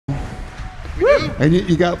And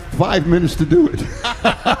you got 5 minutes to do it.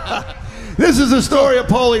 This is the story of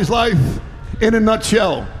Paulie's life in a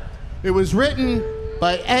nutshell. It was written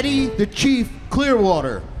by Eddie the Chief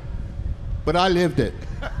Clearwater, but I lived it.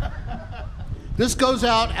 This goes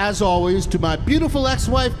out, as always, to my beautiful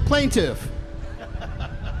ex-wife, Plaintiff.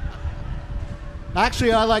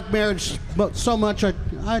 Actually, I like marriage so much, I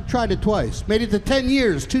tried it twice. Made it to 10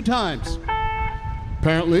 years, 2 times.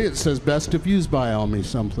 Apparently, it says best if used by on me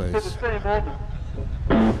someplace. Well,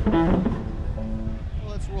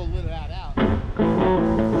 let's roll that out.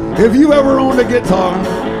 If you ever owned a guitar,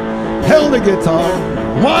 held a guitar,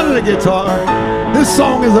 wanted a guitar, this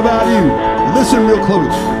song is about you. Listen real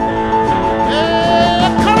close.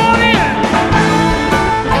 Come on in!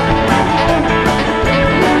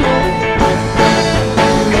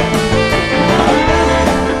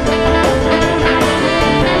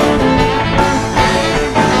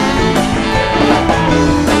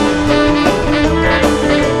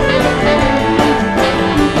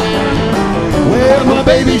 Well, my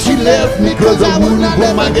baby, she left me 'cause I wouldn't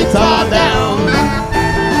put my guitar down.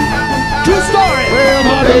 True story! Well,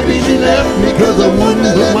 my baby, she left me 'cause I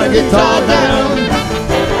wouldn't put my guitar down.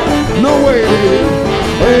 No way,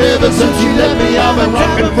 baby. Ever since she left me, I've been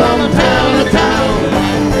rocking from town to town.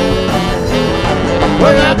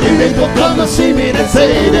 Well, now people come to see me, they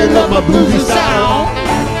say they love my bluesy sound.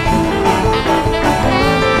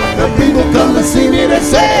 The people come to see me, they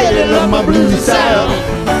say they love my bluesy sound.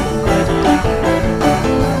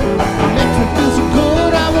 Makes me feel so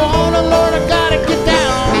good, I wanna, Lord, I gotta get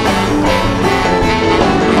down.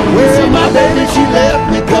 Well, my baby, she left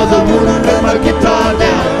me 'cause I wouldn't let my guitar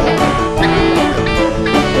down.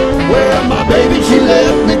 Well, my baby, she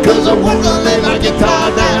left me 'cause I wouldn't lay my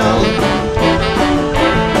guitar down.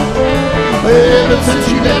 Ever since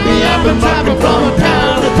she left me, I've been rocking from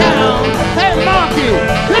town to town. Hey, Marky,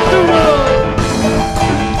 hit the road!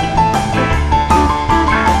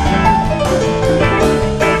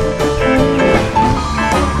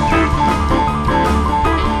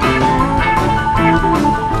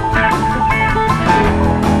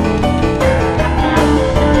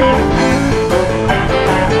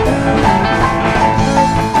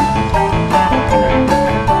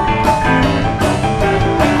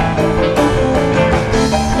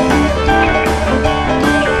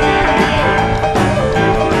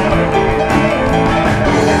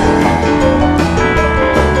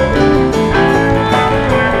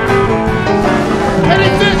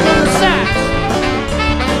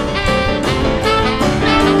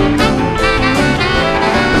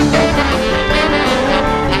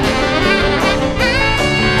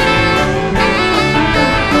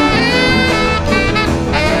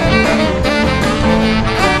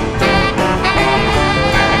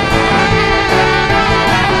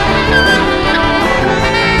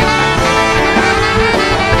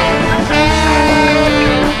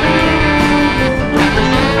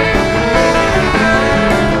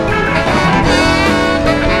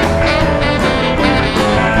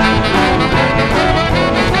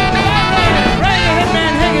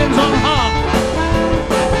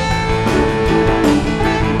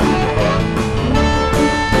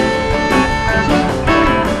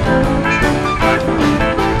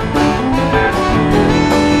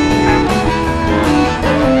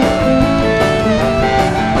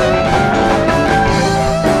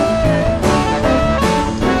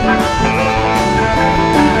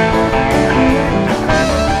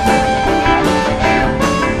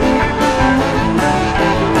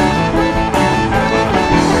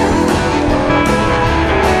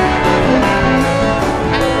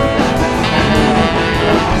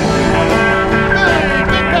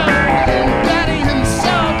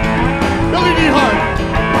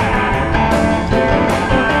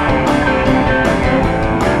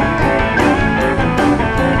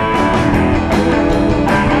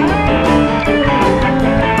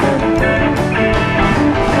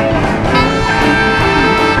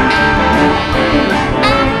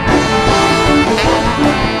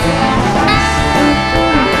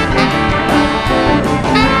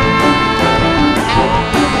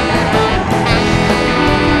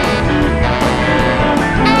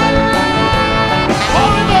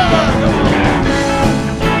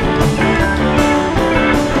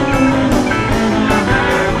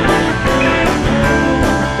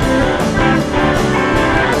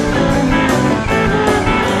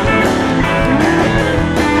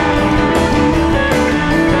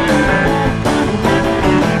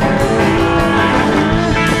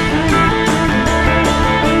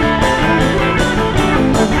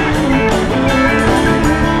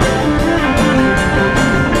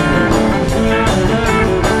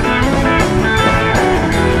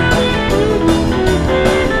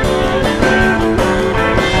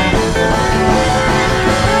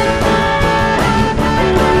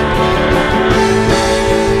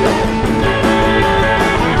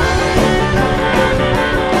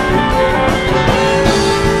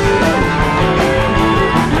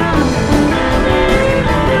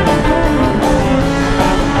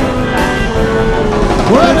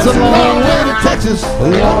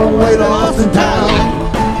 way to Austin town.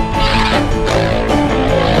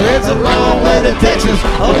 It's a long way to Texas,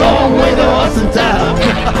 a long way to Austin town.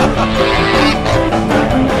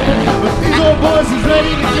 These old boys is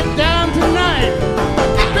ready to get down tonight.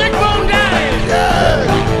 Big Bone Daddy!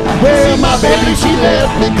 Yeah. Well, my baby, she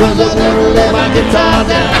left me cause I never let my guitar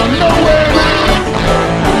down. Nowhere.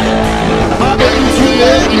 My baby, she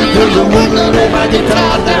left me cause I wouldn't let my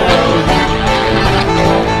guitar down.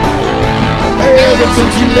 Ever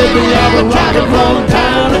since she left me, I've been rocking from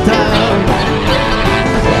town to town.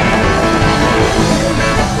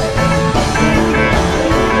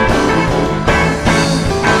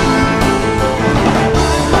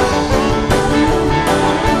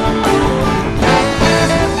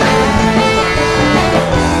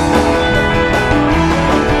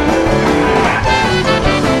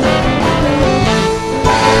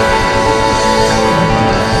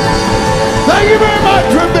 Thank you very much,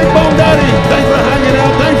 Big Bone Daddy. Thanks for hanging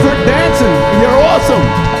out. Thanks for dancing. You're awesome.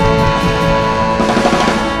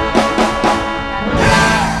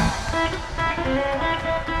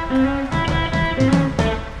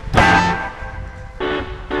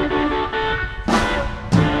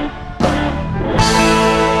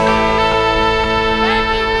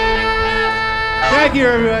 Thank you,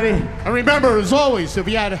 everybody. And remember, as always, if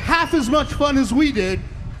you had half as much fun as we did,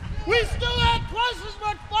 we still